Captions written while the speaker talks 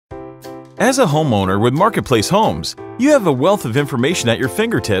As a homeowner with Marketplace Homes, you have a wealth of information at your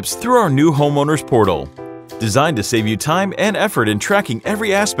fingertips through our new Homeowners Portal. Designed to save you time and effort in tracking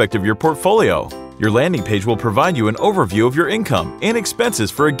every aspect of your portfolio, your landing page will provide you an overview of your income and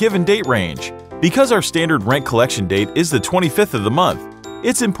expenses for a given date range. Because our standard rent collection date is the 25th of the month,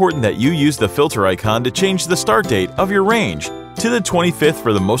 it's important that you use the filter icon to change the start date of your range to the 25th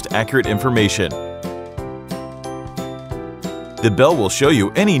for the most accurate information. The bell will show you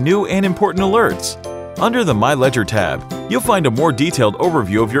any new and important alerts. Under the My Ledger tab, you'll find a more detailed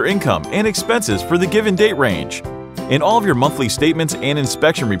overview of your income and expenses for the given date range. And all of your monthly statements and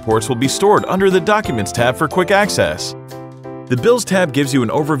inspection reports will be stored under the Documents tab for quick access. The Bills tab gives you an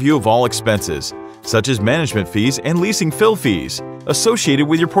overview of all expenses, such as management fees and leasing fill fees, associated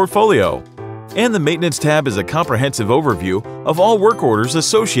with your portfolio. And the Maintenance tab is a comprehensive overview of all work orders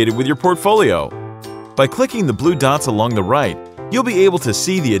associated with your portfolio. By clicking the blue dots along the right, you'll be able to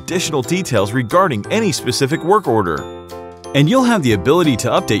see the additional details regarding any specific work order. And you'll have the ability to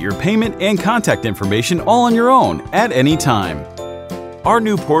update your payment and contact information all on your own at any time. Our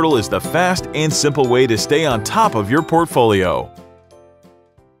new portal is the fast and simple way to stay on top of your portfolio.